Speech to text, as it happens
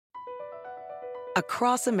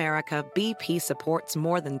Across America, BP supports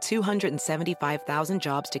more than 275,000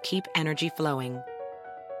 jobs to keep energy flowing.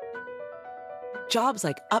 Jobs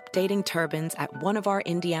like updating turbines at one of our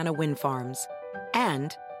Indiana wind farms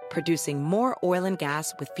and producing more oil and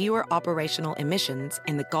gas with fewer operational emissions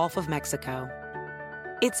in the Gulf of Mexico.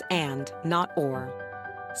 It's and, not or.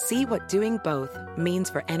 See what doing both means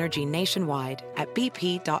for energy nationwide at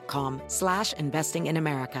bp.com/investing in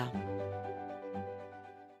America.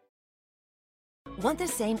 Want the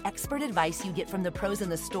same expert advice you get from the pros in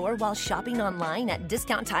the store while shopping online at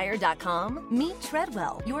DiscountTire.com? Meet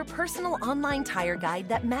Treadwell, your personal online tire guide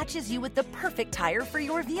that matches you with the perfect tire for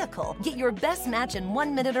your vehicle. Get your best match in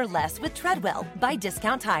 1 minute or less with Treadwell by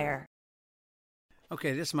Discount Tire.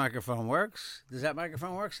 Okay, this microphone works. Does that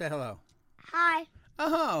microphone work? Say hello. Hi.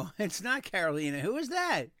 Oh, it's not Carolina. Who is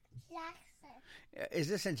that? Jackson. Is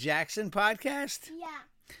this a Jackson podcast? Yeah.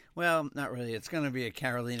 Well, not really. It's going to be a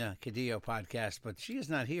Carolina Cadillo podcast, but she is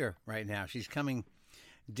not here right now. She's coming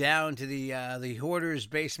down to the Hoarders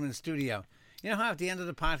Basement Studio. You know how at the end of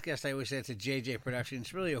the podcast I always say it's a JJ production?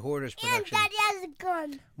 It's really a Hoarders production. And Daddy has a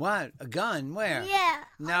gun. What? A gun? Where? Yeah.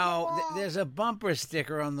 No, there's a bumper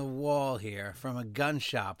sticker on the wall here from a gun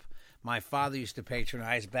shop my father used to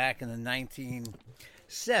patronize back in the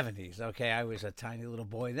 1970s. Okay, I was a tiny little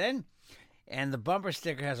boy then. And the bumper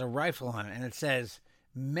sticker has a rifle on it, and it says,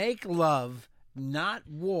 "Make love, not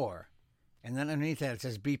war." And then underneath that it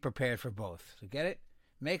says, "Be prepared for both." So get it?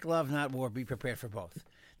 Make love, not war. Be prepared for both.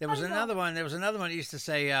 There was another one. There was another one that used to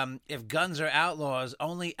say, "If guns are outlaws,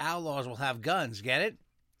 only outlaws will have guns." Get it?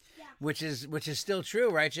 Yeah. Which is still true,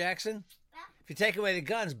 right, Jackson? Yeah. If you take away the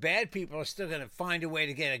guns, bad people are still going to find a way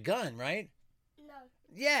to get a gun, right? No.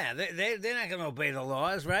 Yeah, they're not going to obey the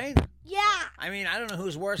laws, right? Yeah. I mean, I don't know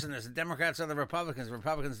who's worse in this, the Democrats or the Republicans. The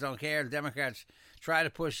Republicans don't care. The Democrats try to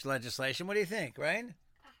push legislation. What do you think, right?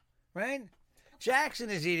 Right? Jackson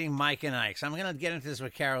is eating Mike and Ike's. I'm going to get into this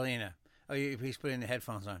with Carolina. Oh, he's putting the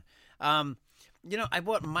headphones on. You know, I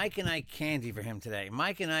bought Mike and Ike candy for him today.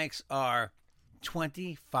 Mike and Ike's are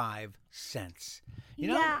 25 cents. You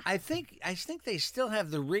know, Yeah. I think they still have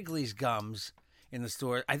the Wrigley's gums in the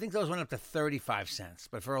store. I think those went up to 35 cents.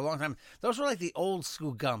 But for a long time, those were like the old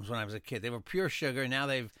school gums when I was a kid. They were pure sugar. Now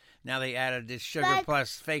they added this sugar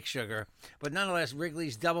plus fake sugar. But nonetheless,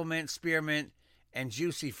 Wrigley's Double Mint, Spearmint, and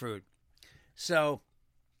Juicy Fruit. So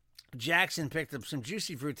Jackson picked up some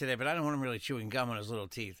Juicy Fruit today, but I don't want him really chewing gum on his little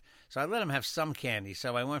teeth. So I let him have some candy.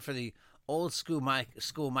 So I went for the old school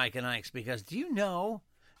Mike and Ike's because do you know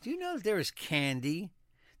that there is candy?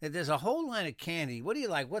 That there's a whole line of candy. What do you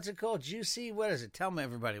like? What's it called? Juicy? What is it? Tell me,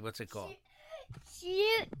 everybody, what's it called?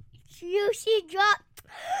 Juicy drop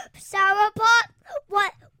sour pop.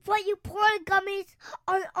 What you pour the gummies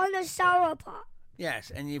on the sour pop? Yes,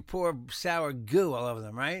 and you pour sour goo all over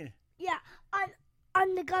them, right? Yeah.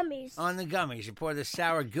 On the gummies. On the gummies. You pour the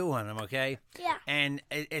sour goo on them, okay? Yeah. And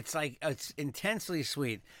it's intensely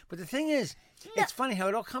sweet. But the thing is, it's funny how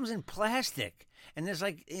it all comes in plastic. And there's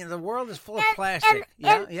the world is full of plastic.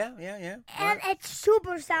 Yeah. And it's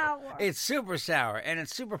super sour. It's super sour, and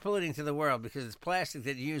it's super polluting to the world because it's plastic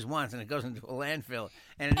that you use once and it goes into a landfill,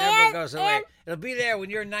 and it never goes away. It'll be there when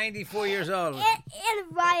you're 94 years old. And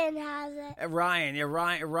Ryan has it. Ryan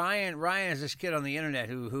is this kid on the internet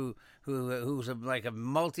who's like a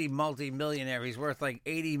multi-millionaire. He's worth like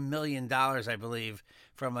 $80 million, I believe,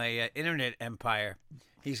 from a internet empire.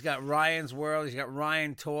 He's got Ryan's World. He's got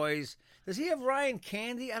Ryan Toys. Does he have Ryan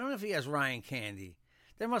Candy? I don't know if he has Ryan Candy.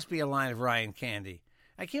 There must be a line of Ryan Candy.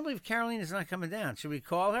 I can't believe Carolina's not coming down. Should we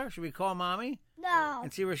call her? Should we call Mommy? No.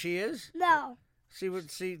 And see where she is? No.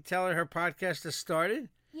 Tell her podcast has started?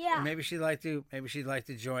 Yeah. And maybe she'd like to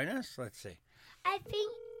join us. Let's see. I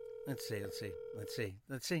think. Let's see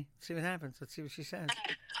what happens. Let's see what she says.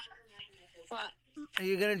 What? Are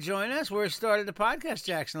you going to join us? We're started the podcast,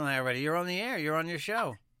 Jackson and I already. You're on the air. You're on your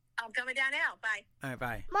show. I'm coming down now. Bye. All right,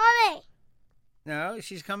 bye. Mommy. No,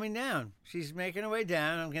 she's coming down. She's making her way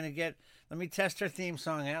down. Let me test her theme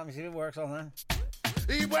song out. Let me see if it works. Hold on.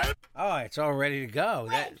 Oh, it's all ready to go.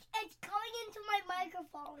 It's going into my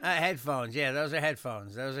microphone. Headphones. Yeah, those are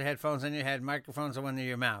headphones. Those are headphones on your head. Microphones are under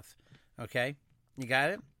your mouth. Okay? You got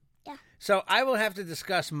it? Yeah. So I will have to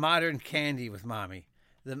discuss modern candy with Mommy.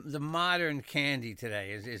 The modern candy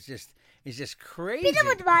today is just crazy.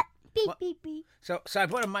 Beep, beep, beep. So I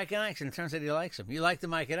bought a Mike and Ike's, and it turns out he likes them. You like the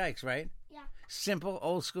Mike and Ike's, right? Yeah. Simple,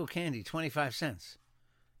 old school candy, 25 cents.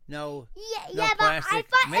 No but plastic. I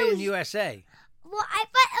thought Made in USA. Well, I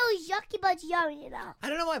thought it was yucky, but it's yummy, I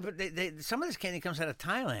don't know why, but some of this candy comes out of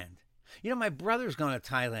Thailand. You know, my brother's going to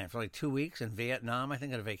Thailand for like 2 weeks in Vietnam, I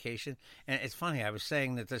think, on a vacation. And it's funny, I was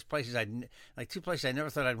saying that there's places like two places I never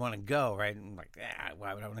thought I'd want to go, right? And I'm like,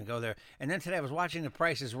 why would I want to go there? And then today I was watching The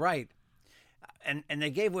Price is Right, and they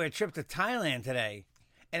gave away a trip to Thailand today.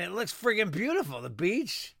 And it looks friggin' beautiful. The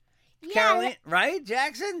beach. Yeah. Caroline, right,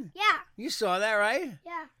 Jackson? Yeah. You saw that, right?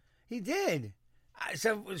 Yeah. He did.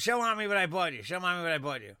 So show Mommy what I bought you. Show Mommy what I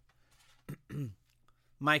bought you.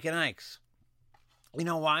 Mike and Ike's. You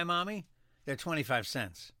know why, Mommy? They're 25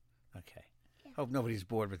 cents. Okay. Yeah. Hope nobody's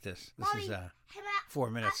bored with this. This Mommy, is hey, Ma- 4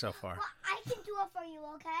 minutes so far. Well, I can do it for you,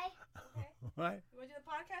 okay? What? You want to do the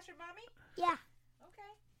podcast for mommy? Yeah.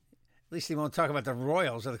 Okay. At least he won't talk about the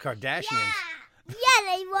royals or the Kardashians.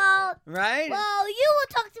 Yeah, they won't. Right? Well, you will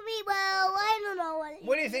talk to me. Well, I don't know what.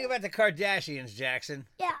 What do you think about the Kardashians, Jackson?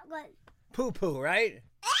 Yeah, good. Poo-poo, right?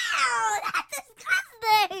 Ew, that's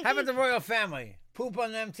disgusting. How about the royal family? Poop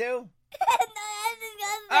on them too? No, that's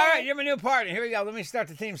disgusting. All right, you're my new partner. Here we go. Let me start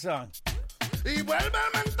the theme song. Y vuelve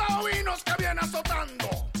el mentado Vinos que viene azotando.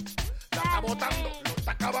 La está botando, lo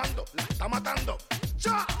está acabando, la está matando.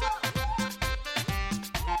 ¡Ya!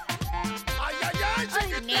 ¡Ay, ay, ay,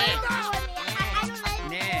 chiquitita! I don't like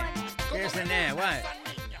Nah. Here's the nah. What?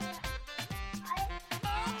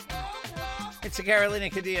 It's the Carolina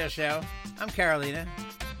Cadillo Show. I'm Carolina.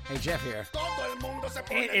 Hey, Jeff here. Todo el mundo se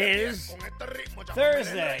pone It de pie is con este ritmo, ya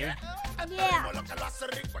Thursday. Yeah. Lo que lo hace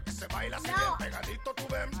rico es que se baila así No. bien pegadito, tú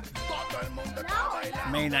ven. Todo el mundo está No.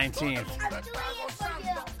 bailando. May 19th, I'm doing it for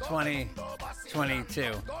you.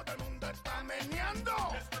 2022. Todo el mundo está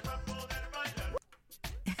meneando.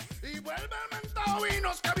 Y vuelve el mentado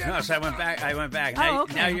Vinos que viene No, so I went back. Now, Oh,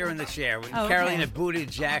 okay. now you're in the chair. Oh, okay. Carolina booted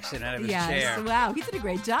Jackson out of his Yes. chair. Wow. He did a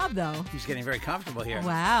great job, though. He's getting very comfortable here.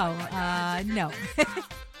 Wow. No.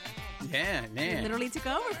 Yeah, He man. literally took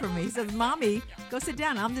over for me. He says, Mommy, go sit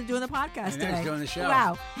down. I'm doing the podcast And now he's today. doing the show.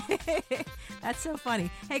 Wow. That's so funny.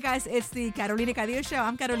 Hey, guys, it's the Carolina Cadillo Show.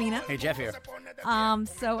 I'm Carolina. Hey, Jeff here.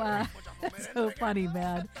 That's so funny,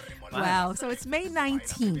 man. Wow. So it's May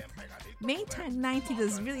 19th. May 19th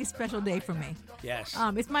is a really special day for me. Yes.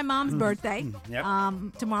 It's my mom's birthday. Yep.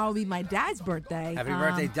 Tomorrow will be my dad's birthday. Happy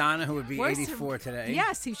birthday, Donna, who would be where's 84 today.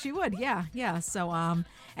 Yes, she would. Yeah. So,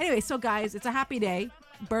 anyway, so guys, it's a happy day.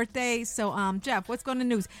 Birthday. So, Jeff, what's going on in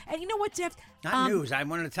the news? And you know what, Jeff? Not news. I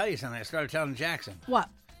wanted to tell you something. I started telling Jackson. What?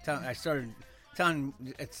 I started telling.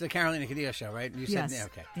 It's the Carolina Cadillo Show, right? You said Yes. yeah,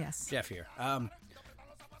 okay. Yes. Jeff here.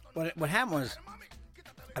 What happened was,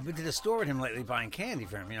 I've been to the store with him lately buying candy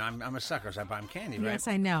for him. You know, I'm a sucker, so I buy him candy, right? Yes,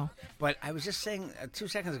 I know. But I was just saying 2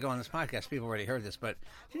 seconds ago on this podcast, people already heard this, but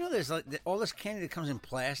do you know there's like all this candy that comes in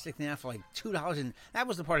plastic now for like $2, and that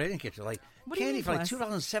was the part I didn't get to. Like What do you candy mean for like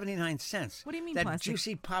plastic? $2.79. What do you mean that plastic?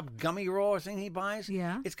 Juicy Pop gummy roll thing he buys?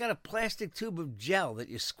 Yeah. It's got a plastic tube of gel that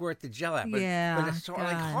you squirt the gel out. But, Yeah, but it's sort of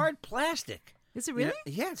like God. hard plastic. Is it You know?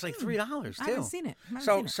 really? Yeah, it's like $3 too. I haven't seen it.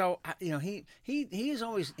 So you know, he is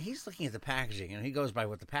always he's looking at the packaging, and he goes by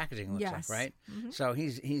what the packaging looks Yes. like, right? So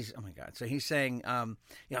he's oh my god, so he's saying, I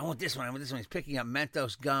want this one, I want this one. He's picking up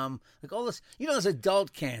Mentos gum, like all this. You know, there's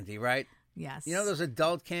adult candy, right? Yes. You know those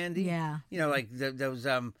adult candy? Yeah. You know, like those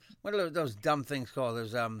what are those dumb things called?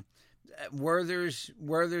 Those Werther's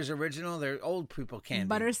Original. They're old people candy.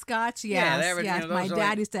 Butterscotch, Yeah, yes. they were- you yes. know, My those are dad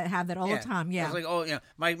like- used to have that all the time. Yeah. It's like, oh, you know,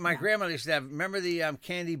 my grandmother used to have. Remember the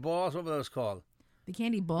candy balls? What were those called? The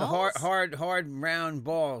candy balls? The hard round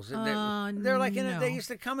balls. They're like in no. They used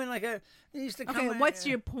to come in like a. They used to come. Okay, in, what's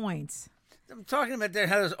your point? I'm talking about they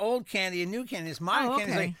had this old candy and new candy. This modern Oh,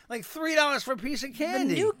 candy is okay. like $3 for a piece of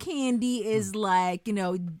candy. The new candy is like,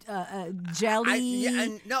 jelly.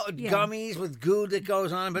 Gummies with goo that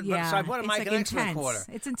goes on. But so I bought a it's Mike like and Ike's for a intense. quarter.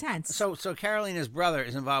 It's intense. So Carolina's brother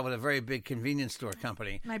is involved with a very big convenience store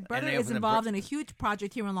company. My and brother they is opened a involved in a huge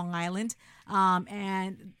project here in Long Island,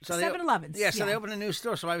 and So they- 7-Elevens. Yeah, so they opened a new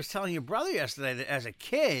store. So I was telling your brother yesterday that as a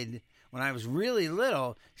kid, when I was really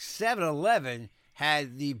little, 7-Eleven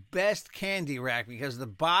had the best candy rack because the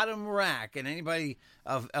bottom rack, and anybody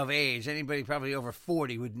of age, anybody probably over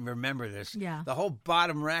 40 would remember this. Yeah. The whole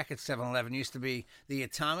bottom rack at 7-Eleven used to be the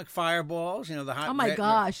atomic fireballs, you know, the hot Oh my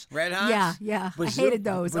gosh! red hots. Yeah. I Bazooka- hated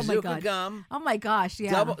those. Oh my Bazooka god! gum, Oh my gosh!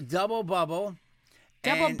 Yeah. double bubble.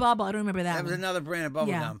 Double and bubble. I don't remember that. That was one. another brand of bubble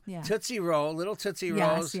Yeah, gum. yeah. Tootsie Roll, little Tootsie Yes,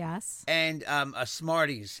 Rolls. yes. And a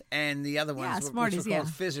Smarties. And the other ones, Smarties, which were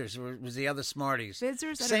called Fizzers, was the other Smarties.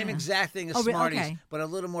 Fizzers? I don't Same know. exact thing as Oh, Smarties, okay. but a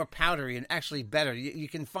little more powdery and actually better. You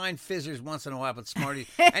can find Fizzers once in a while, but Smarties.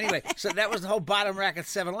 Anyway, so that was the whole bottom rack at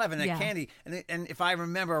 7-Eleven, that Yeah. candy. And if I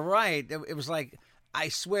remember right, it was like, I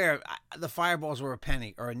swear, the Fireballs were a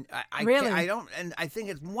penny. Or I Really? can't- I don't, and I think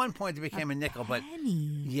at one point they became a nickel, but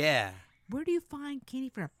Penny. yeah. Where do you find candy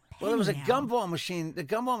for a penny? Well, there was a now? gumball machine. The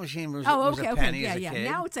gumball machine was, Oh, was okay, a okay, penny yeah, as a yeah. kid.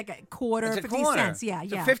 Now it's like a quarter, It's a 50 quarter. cents. Yeah,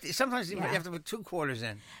 It's a yeah. 50. Sometimes you Yeah. have to put 2 quarters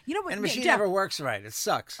in. You know what? And the machine Jeff, never works right. It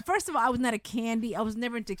sucks. First of all, I was not a candy. I was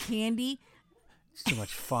never into candy. It's too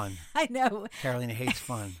much fun. I know. Carolina hates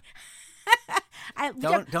fun.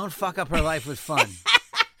 Jeff, Don't fuck up her life with fun.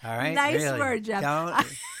 All right? Nice Really. word, Jeff.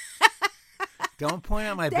 Don't point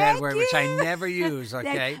out my Thank bad word, which I you. never use,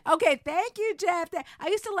 okay? Okay, thank you, Jeff. I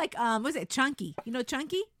used to like, what was it, Chunky? You know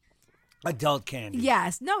Chunky? Adult candy.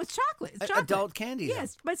 Yes. No, it's chocolate. It's chocolate. Adult candy. though.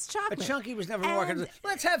 Yes, but it's A chocolate. Chunky was never And- walking.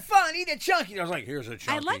 Let's have fun. Eat a Chunky. I was like, here's a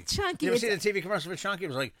Chunky. like Chunky. You ever see the It's- TV commercial for Chunky? It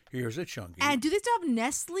was like, here's a Chunky. And do they still have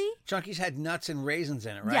Nestle? Chunky's had nuts and raisins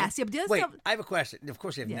in it, right? Yes, yeah, but the other Wait, stuff- I have a question. Of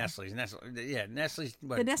course, you have Yeah. Nestle's. Nestle's.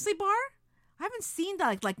 What? The Nestle bar? I haven't seen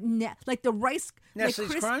that like the rice Nestle's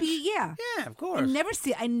like crispy. Crunch? Yeah. Yeah, of course. I never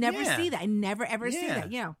see Yeah. that. I never ever see Yeah.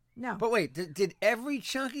 that. Yeah. No. But wait, did every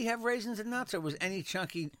Chunky have raisins and nuts, or was any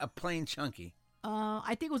Chunky a plain Chunky?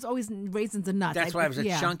 I think it was always raisins and nuts. That's why it was a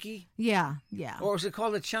yeah. Chunky? Yeah, yeah. Or was it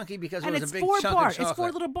called a Chunky because and it was it's a big 4 chunk bars. of chocolate? It's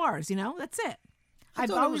 4 little bars. You know, that's it. I I've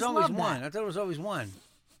thought it was always loved one. that. I thought it was always one.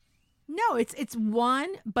 No, it's 1,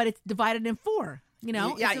 but it's divided in 4. You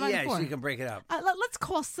know, Yeah, It's divided in yeah, 4. so you can break it up. Let's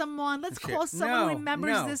call someone. Let's Sure. call someone No, who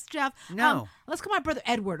remembers no, this, Jeff. no. Let's call my brother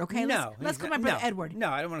Edward. Okay. No. Let's he's call not- my brother no, Edward.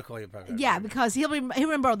 No, I don't want to call you brother. Yeah, because he'll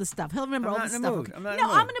remember all this stuff. He'll remember I'm all not this in the stuff. mood. okay? I'm not in no,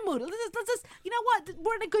 the mood. I'm in the mood. Let's just, you know what?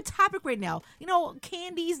 We're in a good topic right now. You know,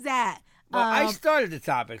 candies that. Well, I started the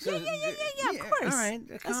topic. So yeah, of course. All right,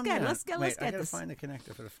 Let's calm get it. down. Let's get Wait, I this. gotta find the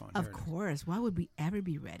connector for the phone. Of Here it is. course. Why would we ever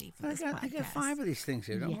be ready for this I podcast? got 5 of these things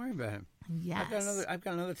here. Don't Yeah. worry about him. Yes. I've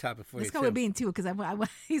got another topic for Let's you go too. with Bean too, because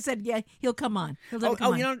he said, yeah, he'll come on. He'll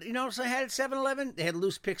come on. You know what I had at 7-Eleven? They had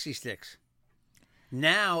loose pixie sticks.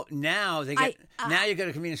 Now they get now you go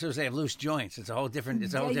to convenience stores. They have loose joints. It's a whole different.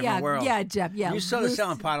 It's a whole different yeah, world. Yeah, Jeff. Yeah, You saw the loose-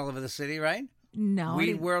 selling pot all over the city, right? No, I Weed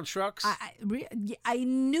didn't- World trucks. I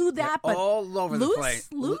knew that, but all over loose, the place.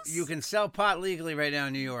 Loose, You can sell pot legally right now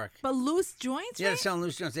in New York. but loose joints. Yeah, right? they're selling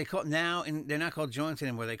loose joints. They call now, and they're not called joints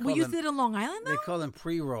anymore. They call We them. used it in Long Island though. They call them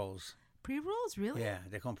pre-rolls. Pre-rolls, really? Yeah,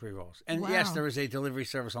 they call them pre-rolls. And Wow. yes, there is a delivery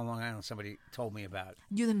service on Long Island. Somebody told me about.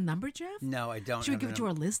 You the number, Jeff? No, I don't. Should we have give the it to our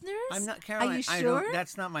number. listeners? I'm not, Caroline. Are you I sure? don't,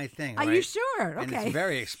 that's not my thing. Are right? you sure? And Okay. it's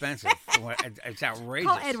very expensive. It's outrageous.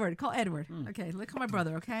 Call Edward. Call Edward. Okay, let's call my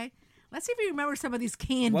brother. Okay. Let's see if you remember some of these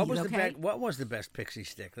candies. What was okay. what was the best pixie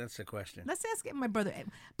stick? That's the question. Let's ask my brother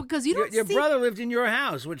because you don't Your see. brother lived in your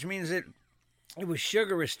house, which means that it was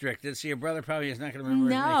sugar restricted. So your brother probably is not going to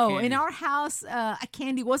remember. as many No, in candies. our house, a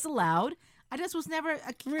candy was allowed. I just was never.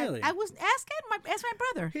 Really? I was ask my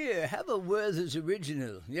brother. Here, have a Werther's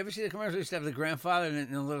original. You ever see the commercial? Used to have the grandfather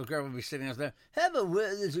and the little girl would be sitting out there. Have a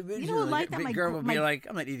Werther's original. who liked the that? big girl would be like,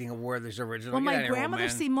 "I'm not eating a Werther's original." Well, Get my outta here, old grandmother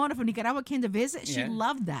man." Simona from Nicaragua came to visit. She Yeah.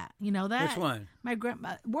 loved that. You know that. Which one? My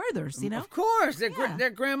grandma Werther's. You know. Of course, Yeah. they're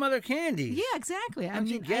grandmother candies. Yeah, exactly. How'd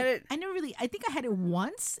you get it? I never really. I think I had it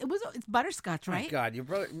once. It's butterscotch, Oh, right? God, your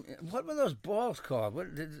brother. What were those balls called?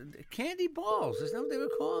 Candy balls? Is that what they were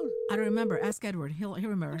called? I don't remember. Ask Edward. He'll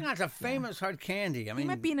remember. No, it's a famous hard candy. I He mean,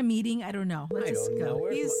 might be in a meeting. I don't know. Let's I just don't go. know.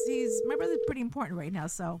 Where's He's my brother's pretty important right now,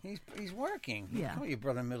 so he's working. Yeah. Call your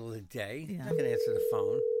brother in the middle of the day. He's Yeah. not going to answer the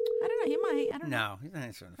phone. I don't know. He might. I don't know. No, he's not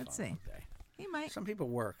answering the Let's phone see. all day. He might. Some people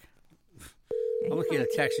work. Yeah, I'm he looking at might.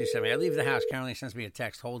 a text you sent me. I leave the house. Caroline sends me a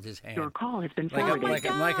text. Hold his hand. Your call has been Like, Oh, forwarded. my like,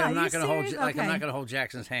 God. like I'm Are not you going to hold. serious? Like I'm Okay. not going to hold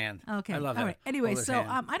Jackson's hand. Okay. I love All that. right. Anyway, Hold his so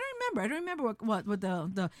hand. I don't remember what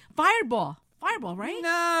the Fireball. Fireball, right?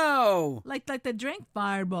 No. Like the drink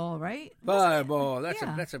Fireball, right? Fireball. That's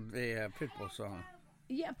Yeah. a Pitbull song.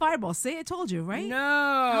 Yeah, Fireball. See, I told you, right? No.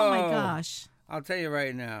 Oh my gosh. I'll tell you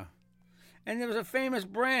right now. And there was a famous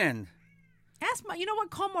brand. Ask my. You know what?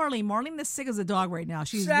 Call Marlene. Marlene is sick as a dog right now.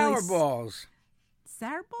 She's Sour really balls.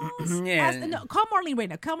 Sour balls? Yeah. No, call Marlene right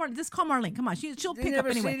now. Call Marlene. Just call Marlene. Come on. She'll You pick never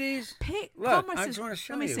up anyway. see these? Call Look, my I just sister. want to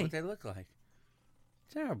show Let me you see. what they look like.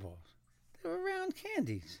 Sour balls. They were round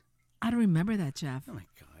candies. I don't remember that, Jeff. Oh my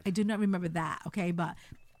God. I do not remember that. Okay, but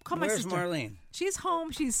call my Where's sister. Marlene? She's home.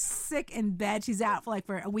 She's sick in bed. She's out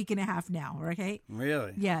for a week and a half now. Okay.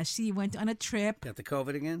 Really? Yeah, she went on a trip. Got the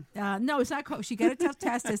COVID again? No, it's not COVID. She got a tough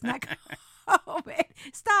test. It's not COVID.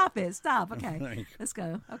 Stop it. Stop. Okay. Let me- Let's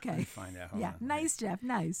go. Okay. Find out. Hold Yeah. on. Nice, Jeff.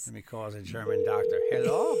 Nice. Let me call as a German doctor.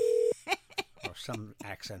 Hello? Or some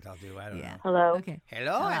accent I'll do. I don't Yeah. know. Hello. Okay.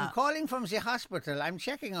 Hello, I'm calling from the hospital. I'm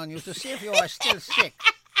checking on you to see if you are still sick.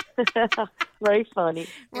 Very funny.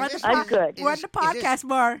 We're on the I'm good. We're on the podcast,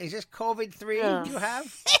 Mar. Is this COVID-3 Yeah. you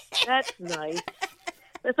have? That's nice.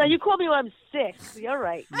 So you call me when I'm sick. You're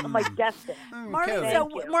right. On my deathbed. Marlene, Thank so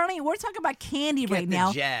you. Marlene, we're talking about candy Get right the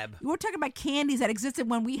now. jab. We're talking about candies that existed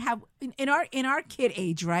when we have in our kid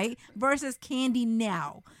age, right? Versus candy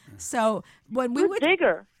now. So when we It was would,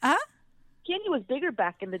 bigger. huh? Candy was bigger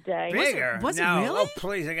back in the day. Bigger? was it no. really? Oh,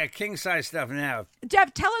 please. I got king size stuff now.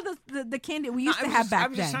 Jeff, tell her the candy we used to have I back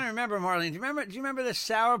was just then. trying to remember, Marlene. Do you remember the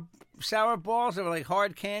sour balls? They were like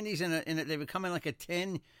hard candies, and they would come in like a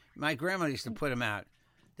tin. My grandma used to put them out.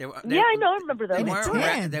 They, Yeah, I know. I remember those. In a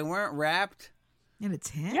tin. They weren't wrapped. In a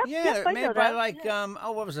tin? Yep. Yeah, Yes, they're I made know by that. like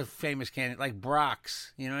what was a famous candy? Like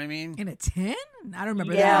Brock's. You know what I mean? In a tin? I don't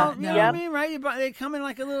remember Yeah, that. You No. know what I mean, right? They come in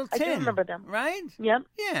like a little I tin. do remember them. Right? Yep.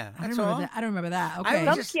 Yeah, I that's don't remember all. that. I don't remember that. I Okay. was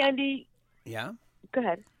Some just- candy. Yeah. Go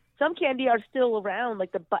ahead. Some candy are still around,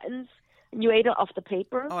 like the buttons, and you ate it off the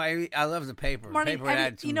paper. Oh, I love the paper. Marlene, Paper I mean,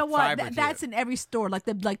 had some you know what? fiber to That's it. in every store. Like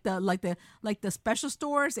the special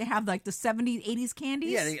stores, they have like the 70s, 80s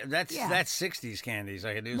candies. Yeah, that's Yeah. 60s candies.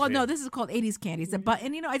 I could do. Well, no, this is called 80s candies. The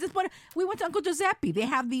button, I just want. We went to Uncle Giuseppe. They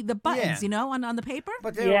have the buttons, Yeah. on the paper.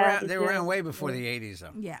 But they Yeah, were around way before the 80s,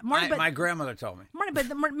 though. Yeah, Marty, but- my grandmother told me. Marty, but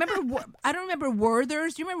remember, I don't remember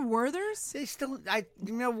Werther's. Do you remember Werther's? They still,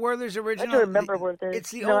 Werther's original. I don't remember where they're.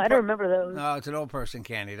 It's the No, old I don't remember those. No, it's an old person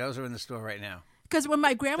candy. Those are in the store right now. Because when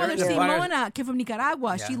my grandmother They're the butter- Simona came from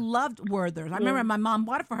Nicaragua, she Yeah. loved Werther's. I remember my mom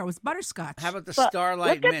bought it for her. It was butterscotch. How about the But Starlight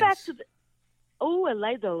let's get back Mints? to the. Oh, I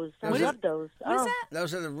like those. I What is- love those. what is Oh. that?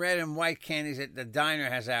 Those are the red and white candies that the diner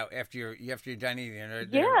has out after you're done eating. They're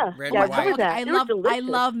Yeah. red Yeah, and I white. remember that. I They were love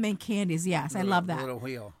delicious. mint candies. Yes, I love that. Little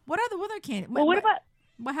wheel. What other candy? Well, what about?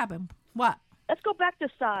 What happened? What? Let's go back to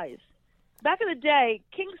size. Back in the day,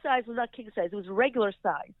 king size was not king size; it was regular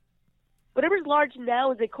size. Whatever's large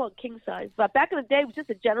now is they call it king size, but back in the day, it was just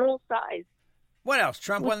a general size. What else?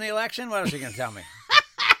 Trump won the election? What else are you going to tell me?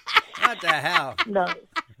 What the hell? No,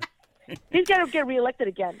 he's got to get reelected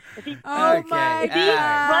again. If he, Oh Okay, my if he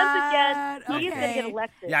God. runs again, he's going to Okay. get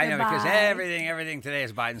elected. Yeah, I know because Goodbye. everything today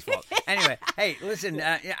is Biden's fault. Anyway, hey, listen,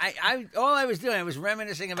 all I was doing, I was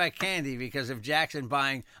reminiscing about candy because of Jackson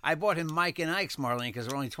buying. I bought him Mike and Ike's, Marlene, because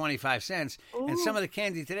they're only 25 cents, and some of the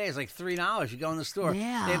candy today is like $3. You go in the store,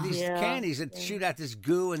 Yeah. they have these Yeah. candies that shoot out this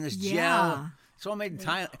goo and this Yeah. gel. It's all made in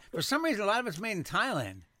Thailand. For some reason, a lot of it's made in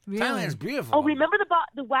Thailand. Really? Thailand's beautiful. Oh, remember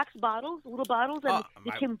the wax bottles, little bottles, and Oh, they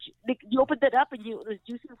my- came, you opened it up and there's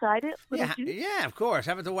juice inside it. Little Yeah, juice? yeah, of course.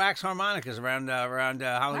 How about the wax harmonicas around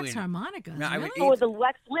Halloween? Wax harmonicas. No, I would really? Oh, the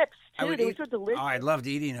wax lips I too. would They were eat- so delicious. Oh, I loved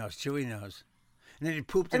eating those, chewy nose. And then you'd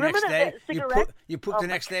poop the Remember next the day. cigarette? You poop Oh, the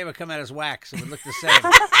my next day, it would come out as wax. It would look the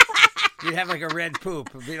same. You'd have like a red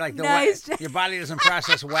poop. It'd be like the Nice. your body doesn't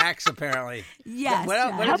process wax, apparently. Yes. What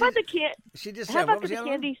else- Jeff. what How did about the can? She just How said, about what was the the other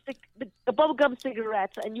one? candy stick, the bubblegum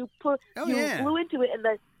cigarettes, and you Oh, you yeah. blew into it, and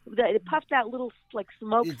it puffed out little like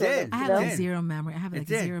smokes. You in did. it, I you have know? like did. zero memory. I have It like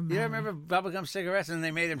did. zero You memory. don't remember bubblegum cigarettes and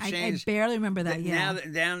they made them I change? barely remember that. Yeah.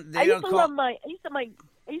 Now they I don't used to call. love my.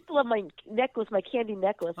 I used to love my necklace, my candy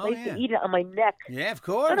necklace. Oh, I used yeah. to eat it on my neck. Yeah, of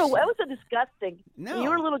course. I don't know. That was so disgusting. No. When you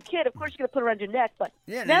were a little kid, of course you're gonna put it around your neck, but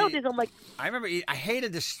Yeah, nowadays I'm like, I remember. I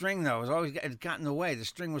hated the string though. It got in the way. The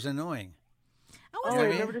string was annoying. I oh, was, I I never,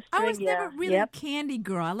 remember the I string. was never yeah. really Yep. a candy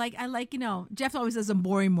girl. I like Jeff always says I'm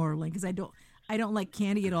boring Marlene because I don't like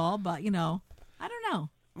candy at all. But I don't know.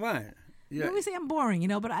 What? You always say I'm boring,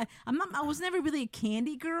 but I'm not. I was never really a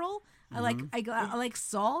candy girl. I like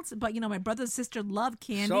salt, but my brother and sister love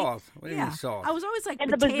candy. Salt? What do you yeah. mean salt? I was always like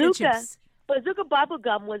And the potato bazooka. chips. Bazooka bubble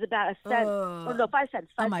gum was about a cent. Oh no, 5 cents.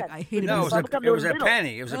 Oh 5 my! cents. I hated No, bazooka. it was a little.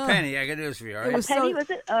 penny. It was a Ugh. penny. I got news for you. All right? It was Penny so- was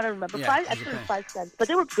it? Oh, I don't remember. Yeah, Five. it I was a think it was penny. 5 cents, but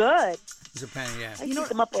they were good. It was a penny. Yeah. I used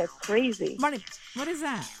them up like crazy. Marty, what is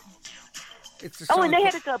that? It's a Oh, song and they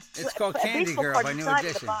had called- like It's called a Candy baseball Girl card by New inside the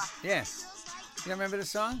Edition. box. Yeah. You don't remember the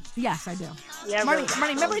song? Yes, I do. Yeah, I Marty, remember.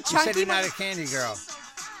 remember You Chunky? said you're not a candy girl.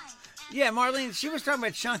 Yeah, Marlene, she was talking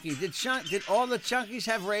about Chunky. Did all the Chunkies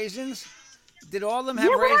have raisins? Did all of them have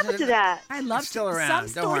Yeah, what raisins? happened to that? I love It's still around. Some Don't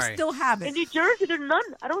stores worry. still have In it. New Jersey, there's none.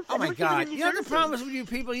 I don't. Oh I my never seen them God! in New You know the Jersey. problem is with you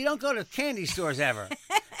people. You don't go to candy stores ever.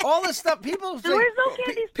 All this stuff, people. There is no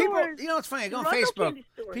candy people, stores. You know what's funny? I go on There are no Facebook. candy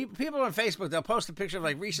stores. People on Facebook, they'll post a picture of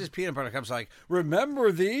like Reese's peanut butter cups. Like,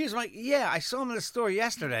 remember these? I'm like, yeah, I saw them in the store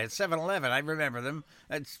yesterday at 7-Eleven. I remember them.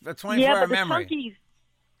 It's a 24-hour Yeah, but the memory. Chunkies.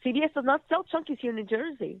 CVS does not sell Chunkies here in New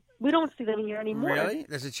Jersey. We don't see them here anymore. Really?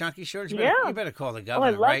 There's a Chunky shortage? Yeah. You better call the Oh, I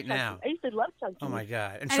governor love right Chunkies. now. I used to love Chunkies. Oh my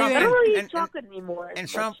God! And Anyway, I don't really eat and- chocolate anymore. and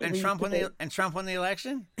as Trump much as and we Trump used won to the do. and Trump won the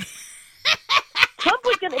election. Trump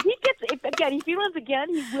was gonna. If he runs again,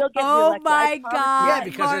 he will get Oh reelected. my I promise God. Yeah,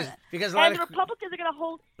 you. because a And lot the of Republicans are gonna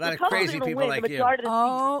hold. a lot of Republicans crazy are gonna people win like the you. majority of the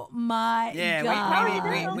Oh my yeah,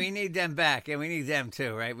 God. we need them back, and we need them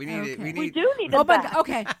too, right? We need Okay. we We need. do need them Oh my back. God.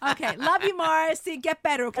 Okay. Love you, Marcy. Get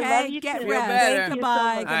better, okay? love you Get too. Feel rest. better. Thank you so Goodbye.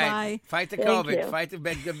 much. All right, Goodbye. fight the Thank COVID. you. Fight the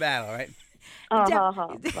good battle, right?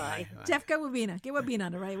 Bye. Jeff, get Wabina. Get Wabina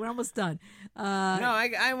on it, right? We're almost done. No,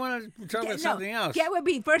 I want to talk about something else. Get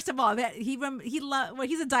Wabina. First of all, he's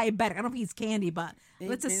a diabetic. I don't know if he's candy, but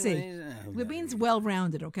let's just see. Wabina's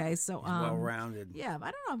well-rounded, okay? So well-rounded. Yeah,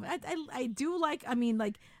 I don't know. I do like. I mean,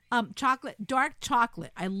 like chocolate, dark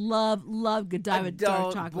chocolate. I love good dark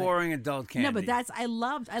chocolate. Boring adult candy. No, but I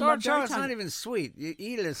love dark dark chocolate's chocolate. not even sweet. You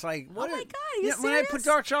eat it, it's like what? Oh my God, are you Yeah, when I put serious?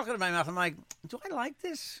 dark chocolate in my mouth, I'm like, do I like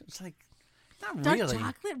this? It's like, not Dark really.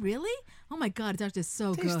 chocolate, really? Oh my God, dark is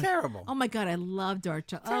so Tastes good. terrible. Oh my God, I love dark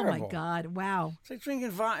chocolate. Oh my Terrible. God, wow. It's like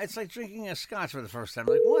drinking It's like drinking a scotch for the first time.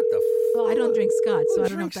 Like what the? Well, I don't drink scotch, so Who I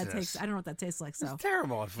don't know what drinks that this? tastes. I don't know what that tastes like. So. It's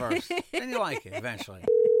terrible at first. Then you like it eventually.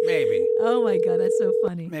 Maybe. Oh my God, that's so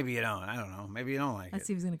funny. Maybe you don't. I don't know. Maybe you don't like Let's it.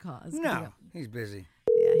 see if he's gonna call us. No, he's busy.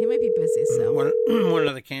 Yeah, he might be busy. So. Want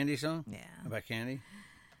another candy song? Yeah. About candy?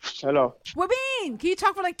 Hello. Wabine, can you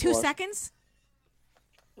talk for like 2 What? seconds?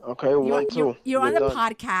 Okay, one, two. You're on We're the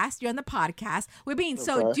done. podcast. You're on the podcast. Wabine,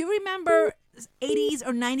 so Okay. do you remember 80s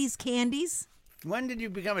or 90s candies? When did you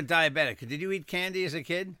become a diabetic? Did you eat candy as a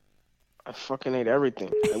kid? I fucking ate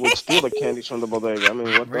everything. I would steal the candies from the bodega. I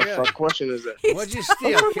mean, what Really? the fuck question is that? What'd you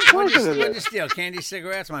steal? What kind of question is What'd that? you steal? Candy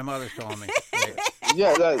cigarettes? My mother's calling me.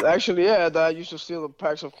 Yeah, I used to steal the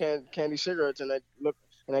packs of candy cigarettes, and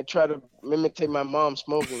I try to imitate my mom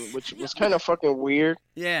smoking, which was kind of fucking weird.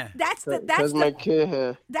 Yeah. That's Because my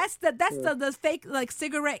kid, That's the fake like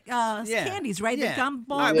cigarette candies, right? Yeah. The gum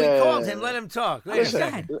All ball. right, Yeah. we called him. Let him talk. Wait a listen,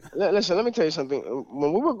 second. listen, let me tell you something.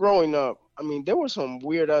 When we were growing up, I mean, there were some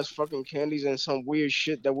weird ass fucking candies and some weird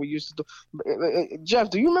shit that we used to do. Jeff,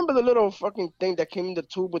 do you remember the little fucking thing that came in the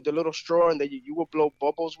tube with the little straw and that you would blow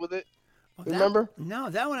bubbles with it? Remember? No,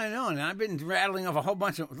 that one I know, and I've been rattling off a whole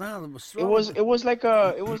bunch of. No, It was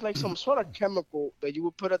like some sort of chemical that you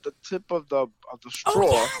would put at the tip of the straw.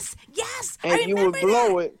 Oh yes, I and you would remember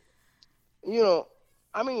blow that. it. You know,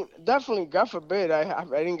 I mean, definitely, God forbid, I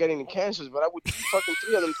didn't get any cancers, but I would eat fucking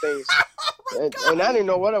 3 of them things, and I didn't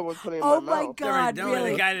know what I was putting in Oh my my mouth. God, Don't worry,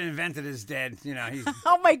 really? the guy that invented is dead. You know, he's.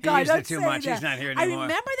 Oh my He God, used don't it too say much. that. He's not here I anymore.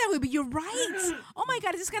 remember that, but you're right. Oh my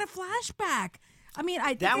God, I just got a flashback. I mean,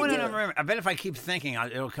 I That think one I I did. don't remember. I bet if I keep thinking,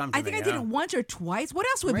 it'll come to I me. think I you did know? it once or twice. What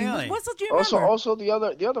else would Really? be? What else do you remember? Also, the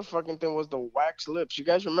other fucking thing was the wax lips. You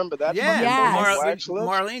guys remember that? Yeah, fucking Yes. those wax lips?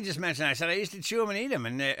 Marlene just mentioned. I said I used to chew them and eat them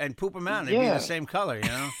and poop them out. And they'd be Yeah. the same color, you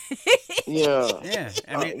know. Yeah. Yeah,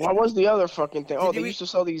 I mean, What was the other fucking thing? Oh, Did they you used to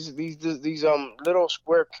sell these little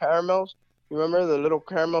square caramels. You remember the little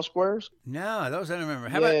caramel squares? no, those I don't remember.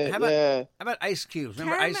 How Yeah, about how about ice cubes?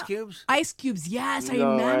 Remember ice Caramel- cubes? Ice cubes, yes, I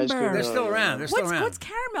No, ice remember. cubes, They're still around. They're still around. What's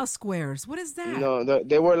caramel squares? What is that? No,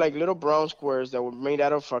 they were like little brown squares that were made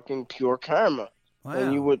out of fucking pure caramel. Wow.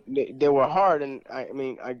 And they were hard, and I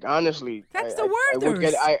mean, I honestly, That's I the would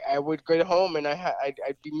Werther's. I would get home and I'd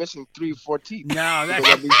be missing 3 or 4 teeth. No, Because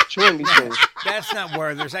I'd be chewing these things. that's not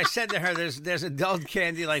Werther's. I said to her, there's adult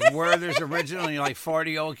candy like Werther's original, and you're like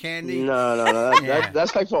 40-old candy. No, Yeah.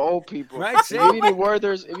 that's like for old people. Right, see? If you're eating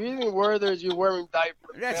Werther's, you're wearing diapers.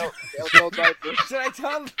 That's- They'll diapers. Should I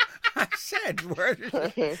tell them? I said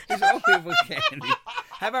Werther's is old people candy.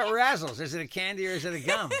 How about Razzles? Is it a candy or is it a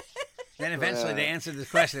gum? Then eventually they answered the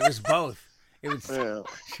question. It was both. It was. Yeah.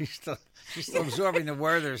 She's still absorbing the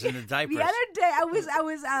Werther's and the diapers. The other day, I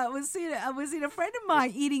was seeing a friend of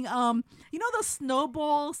mine eating you know those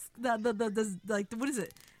snowballs, the like what is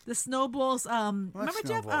it? The snowballs. Remember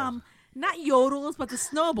Jeff? snowballs? Not yodels, but the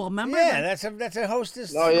snowball. Remember? Yeah, that's a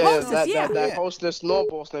Hostess. Oh yeah, Hostess, that yeah. Hostess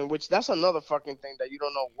snowballs thing, which that's another fucking thing that you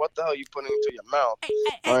don't know what the hell you putting into your mouth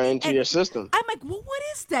or into your system. I'm like, well, what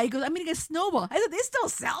is that? He goes, I'm eating a snowball. I said, they still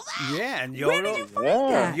sell that? Yeah, and Where yodel. did you find Yeah.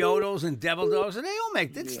 that? Yodels and devil dogs, and they all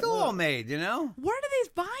make. It's still all made, you know. Where do they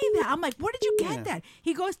buy that? I'm like, where did you get Yeah. that?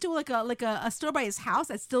 He goes to like a store by his house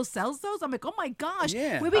that still sells those. I'm like, oh my gosh.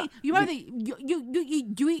 Yeah. Wait, you remember you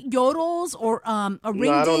eat yodels or No, I don't eat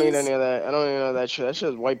ring-dings? any of that. I don't eat any of that shit. That's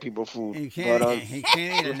just white people food. He can't. But, He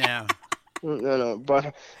can't eat it now. no.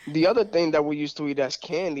 But the other thing that we used to eat as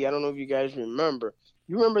candy, I don't know if you guys remember.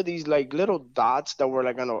 You remember these like little dots that were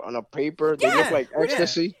like on a paper? They look like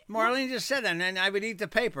ecstasy. Yeah. Marlene just said that, and then I would eat the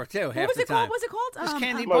paper too. What half was the it time. called? What's it called? It's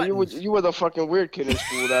candy Well, buttons. you were the fucking weird kid in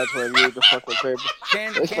school. That's why you ate the fucking paper.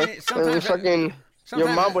 Candy. It's Candy. like, Sometimes. fucking. Your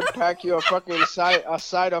sometimes- mom would pack you a fucking side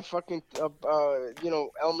of fucking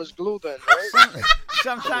Elmer's glue then, right?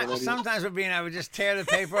 sometimes with being, I would just tear the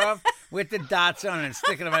paper off with the dots on it and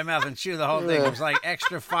stick it in my mouth and chew the whole thing. It was like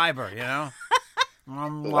extra fiber, you know.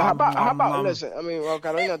 How about listen? I mean, well,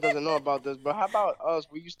 Carolina doesn't know about this, but how about us?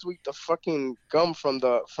 We used to eat the fucking gum from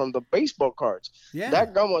the baseball cards. Yeah.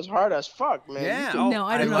 That gum was hard as fuck, man. Yeah. No,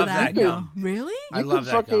 I didn't know love that. gum. No. Really? I love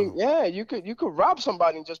that gum. Yeah, you could rob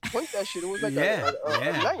somebody and just point that shit. It was like a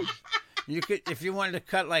knife. You could, if you wanted to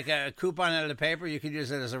cut like a coupon out of the paper, you could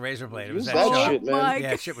use it as a razor blade. It was Use that that sharp. shit, man.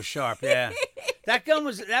 Yeah, shit was sharp. Yeah, that gum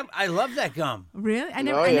was. I love that gum. Really? I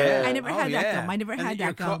never Oh, yeah. I never Oh, had that yeah. gum. I never And had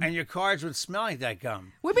that gum. and your cards would smell like that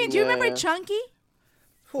gum. Whippy, do you remember Yeah. Chunky?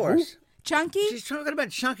 Of course. Chunky? She's talking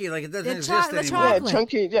about Chunky like it doesn't The exist the anymore. Yeah, chocolate.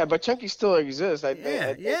 Chunky. Yeah, but Chunky still exists. I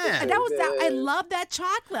think. Yeah. And that was that. I love that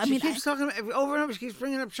chocolate. I She mean, keeps talking about, over and over. She keeps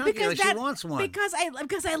bringing up Chunky like she wants one. Because I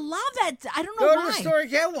love that. I don't know Go why. to the store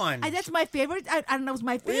and get one. That's my favorite. I don't know. It's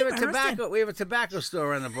my We have favorite. a tobacco. We have a tobacco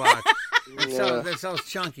store on the block that sells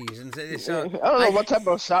Chunkies, and they sell. I don't know what type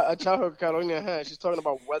of childhood Carolina has. She's talking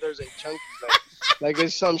about Weathers and Chunkies. Like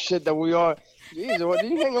it's some shit that we all. Jeez, what do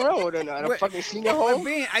you hang around with her now? At a fucking senior home?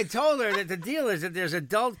 I told her that the deal is that there's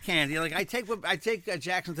adult candy. Like I take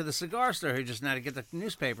Jackson to the cigar store here just now to get the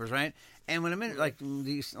newspapers, right? And when I'm in, like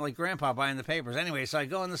Grandpa buying the papers. Anyway, so I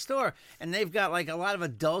go in the store and they've got like a lot of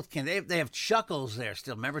adult candy. They have Chuckles there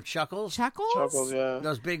still. Remember Chuckles? Chuckles, yeah.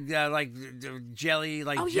 Those big jelly,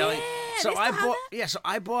 Oh, jelly. yeah. So They I still have bought that? So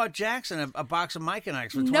I bought Jackson a box of Mike and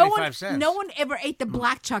Ike's for No 25 cents. No one ever ate the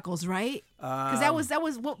black chuckles, right? Because that was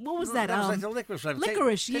what was that? That was like the licorice flavor.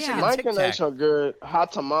 Licorice, Tastes yeah. like a Mike Tic and Tac. Ike's are good.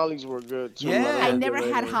 Hot tamales were good too. Yeah. I never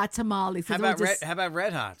had hot tamales. How It was about just- How about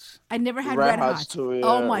Red Hots? I never had Red red Hots hots. too, yeah,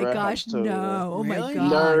 Oh my Red gosh, Hots too, no! yeah. Oh my Really?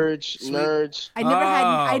 god! Nerds. I never had.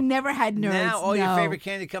 I Oh. never had nerds. Now all your no. favorite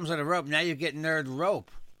candy comes on a rope. Now you get Nerd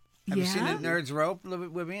Rope. Have you seen Yeah? the Nerds Rope?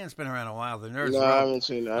 With me, it's been around a while. The Nerds No, Rope. I haven't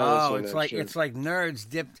seen that. Oh, it's like Nerds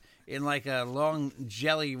dipped in like a long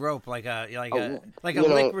jelly rope, like a you know,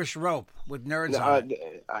 licorice rope with Nerds on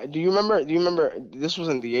it. Do you remember? This was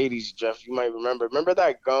in the 80s, Jeff. You might remember. Remember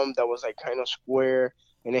that gum that was like kind of square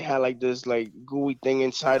and it had like this like gooey thing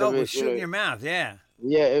inside of it. Oh, shoot in your mouth, yeah.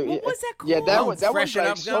 Yeah. What was that Yeah, that called? was like Freshen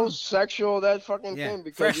Up so gum? sexual, that fucking Yeah, thing.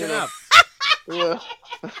 Because Freshen you know, Up. Yeah.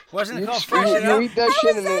 Wasn't it You- called you- Freshen you Up? eat that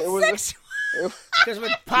shit and it was. Sexual. Because it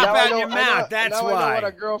would pop Now I out in know- your I know- mouth. That's now I know what a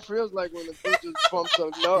why. girl feels like when the dude just pumps a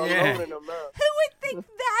load Yeah. in her mouth. Who would think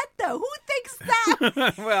that though? Who thinks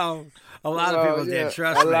that? Well, a lot of people yeah, did.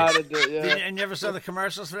 Trust a me. lot of did, yeah. And you never saw the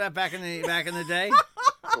commercials for that back in the day?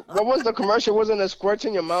 What was the commercial? Wasn't it squirts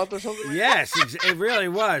in your mouth or something? Yes, it really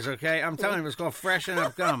was. Okay, I'm telling you, it was called Freshen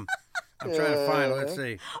Up Gum. I'm trying to find it. Let's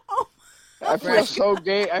see. I feel so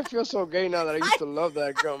gay. I feel so gay now that I used to love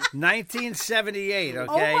that gum. 1978. Okay.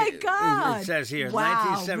 Oh my God. It says here. Wow,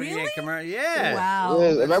 1978 really? commercial. Yeah. Wow. Yeah,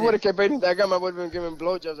 if I that's would have kept eating that gum, I would have been giving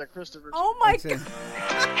blowjobs at Christopher. Oh my That's it. god.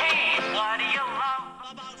 What do you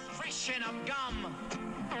love about Freshen Up gum?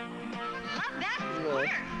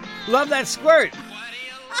 Love that squirt.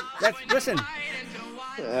 Listen.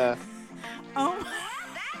 Yeah. Oh.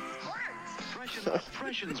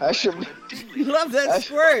 I should Love that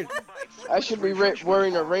squirt. be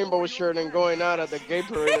wearing a rainbow shirt and going out at the gay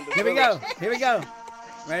parade. In the Here we village. go. Here we go.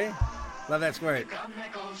 Ready? Love that squirt.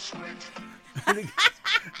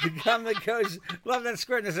 The gum that goes. Love that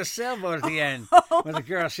squirt. There's a sailboat at the end with a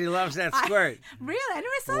girl. She loves that squirt. Really? I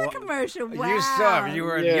never saw the commercial. Wow. You saw it. You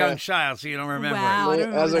were a Yeah. young child, so you don't remember Wow. I it. don't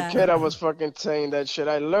remember As a that. kid, I was fucking saying that shit.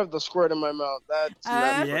 I love the squirt in my mouth. That's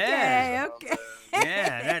Yeah. Okay.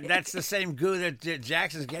 Yeah, that's the same goo that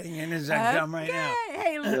Jackson's getting in his gum right now.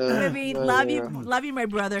 Hey, Libby, love you, my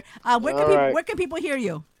brother. Where can people hear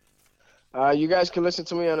you? You guys can listen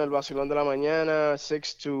to me on El Vacilón de la Mañana,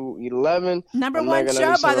 6 to 11. Number on one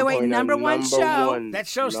show, by the way. 97.9. Number one show. one. That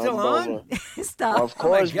show's still Number on? one. Stop. Of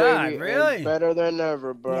course, God, baby. really? And better than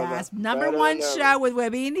ever, brother. Yes, number Better one than ever. show with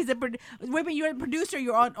Webby. He's Webby, you're a producer.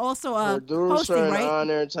 You're also Producer hosting, and right?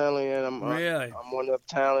 on-air talent. And I'm one of the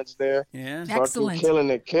talents there. Yeah. Fucking Excellent.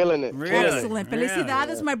 Killing it. Really? Excellent. Really?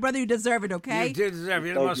 Felicidades, my brother. You deserve it, okay? You do deserve.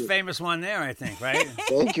 You're the Thank most you. famous one there, I think, right?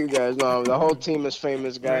 Thank you, guys. No, the whole team is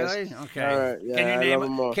famous, guys. Really? Okay. All right. Yeah, Can you I love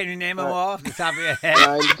 'em all. Can you name them All right. all off the top of your head?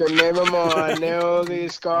 I can name them all. I know the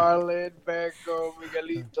Scarlett, Becco,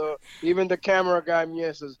 Miguelito, even the camera guy,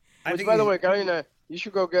 Mieses. I Which, think by the he's- way, Carolina, you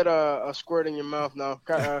should go get a squirt in your mouth now.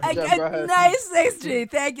 Jeff, go ahead. Nice,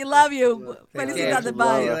 Street. Thank you. Love you. Felicidades. See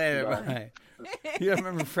Bye. you later. Bye. You don't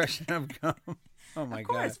remember Freshen Up Gum? Oh, my Of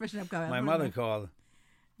course, God. Freshen Up Gum. My mother called.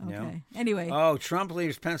 You know? Okay. Anyway. Oh, Trump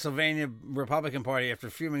leaves Pennsylvania Republican Party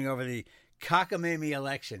after fuming over the cockamamie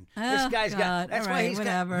election. Oh, This guy's God. got. That's All why right, he's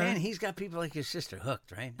whatever. got. Man, he's got people like his sister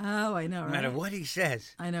hooked, right? Oh, I know, right? No matter what he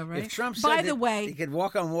says. I know, right? If Trump By said the that way, he could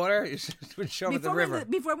walk on water, his sister would show him at the river.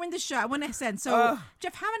 Before we end the show, I want to send. So,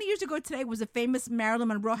 Jeff, how many years ago today was the famous Marilyn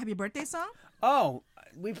Monroe "Happy Birthday" song? Oh,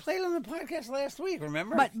 we played on the podcast last week.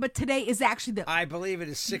 Remember? But today is actually the. I believe it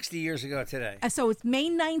is 60 years ago today. So it's May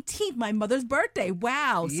 19th, my mother's birthday.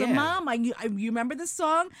 Wow. So, Yeah. Mom, you remember this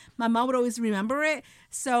song? My mom would always remember it.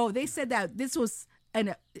 So they said that this was. And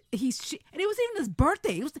and it wasn't even his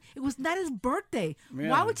birthday. It was not his birthday. Yeah.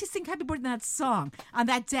 Why would you sing "Happy Birthday" that song on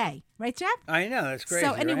that day, right, Jeff? I know, that's crazy.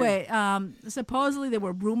 So right? anyway, supposedly there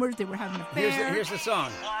were rumors they were having an affair. Here's the song.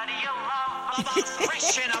 What do you love about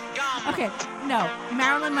friction of gum? Okay, no,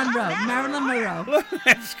 Marilyn Monroe. Marilyn Monroe. Look,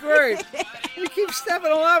 that's great. You keep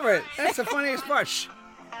stepping all over it. That's the funniest part. Shh.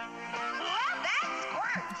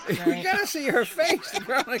 You gotta see her face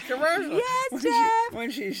around the commercial. Yes, Jeff. When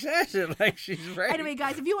she says it, like she's ready. Anyway,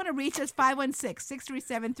 guys, if you want to reach us,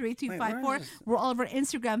 516-637-3254. We're all over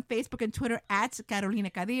Instagram, Facebook, and Twitter at Carolina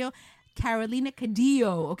Cadillo. Carolina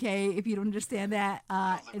Cadillo, okay, if you don't understand that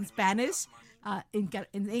in Spanish. In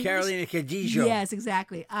English. Carolina Cadillo. Yes,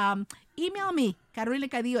 exactly. Email me,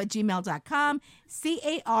 carolinacadillo@gmail.com,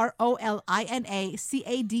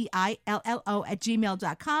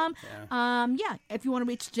 CarolinaCadillo@gmail.com. Yeah, if you want to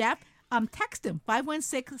reach Jeff, text him,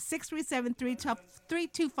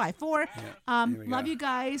 516-637-3254. Love you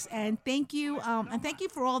guys, and thank you. And thank you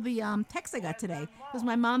for all the texts I got today. It was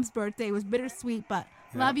my mom's birthday. It was bittersweet, but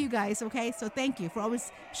love you guys, okay? So thank you for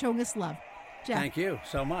always showing us love. Jeff. Thank you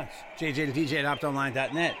so much. JJ the DJ at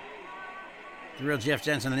optonline.net. The Real Jeff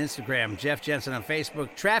Jensen on Instagram. Jeff Jensen on Facebook.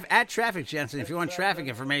 At Traffic Jensen. If you want traffic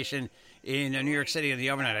information in New York City in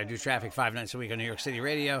the overnight, I do traffic 5 nights a week on New York City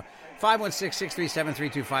radio.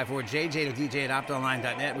 516-637-3254. JJ the DJ at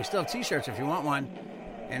optonline.net. We still have T-shirts if you want one.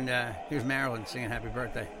 And here's Marilyn singing Happy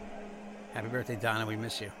Birthday. Happy birthday, Donna. We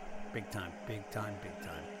miss you. Big time, big time, big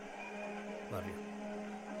time. Love you.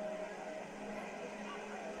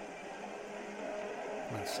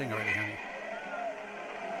 Come on, sing already, honey.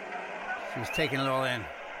 She was taking it all in.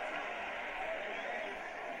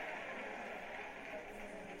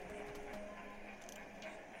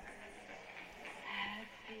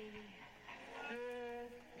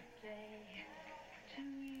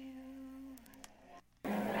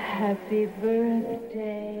 Happy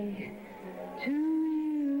birthday to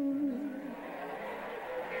you.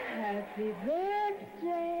 Happy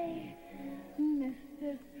birthday,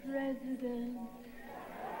 Mr. President.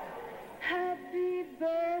 Happy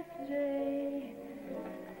birthday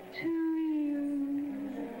to you.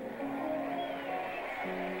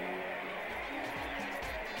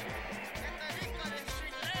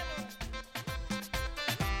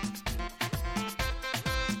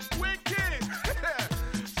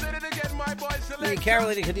 The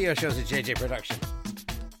Carolina Cadillo shows at JJ Production.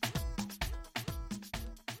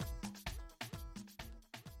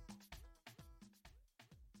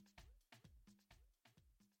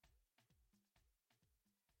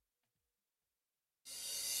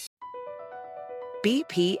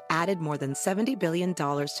 BP added more than $70 billion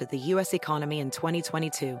to the U.S. economy in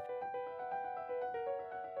 2022.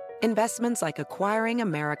 Investments like acquiring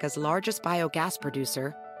America's largest biogas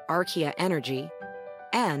producer, Archaea Energy,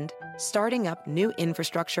 and starting up new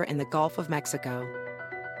infrastructure in the Gulf of Mexico.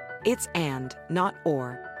 It's and, not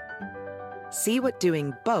or. See what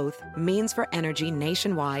doing both means for energy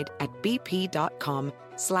nationwide at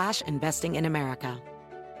bp.com/investing in America.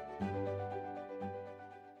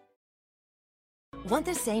 Want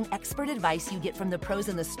the same expert advice you get from the pros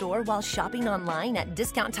in the store while shopping online at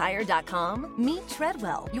DiscountTire.com? Meet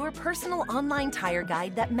Treadwell, your personal online tire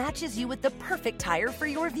guide that matches you with the perfect tire for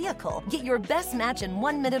your vehicle. Get your best match in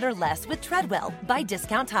 1 minute or less with Treadwell by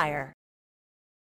Discount Tire.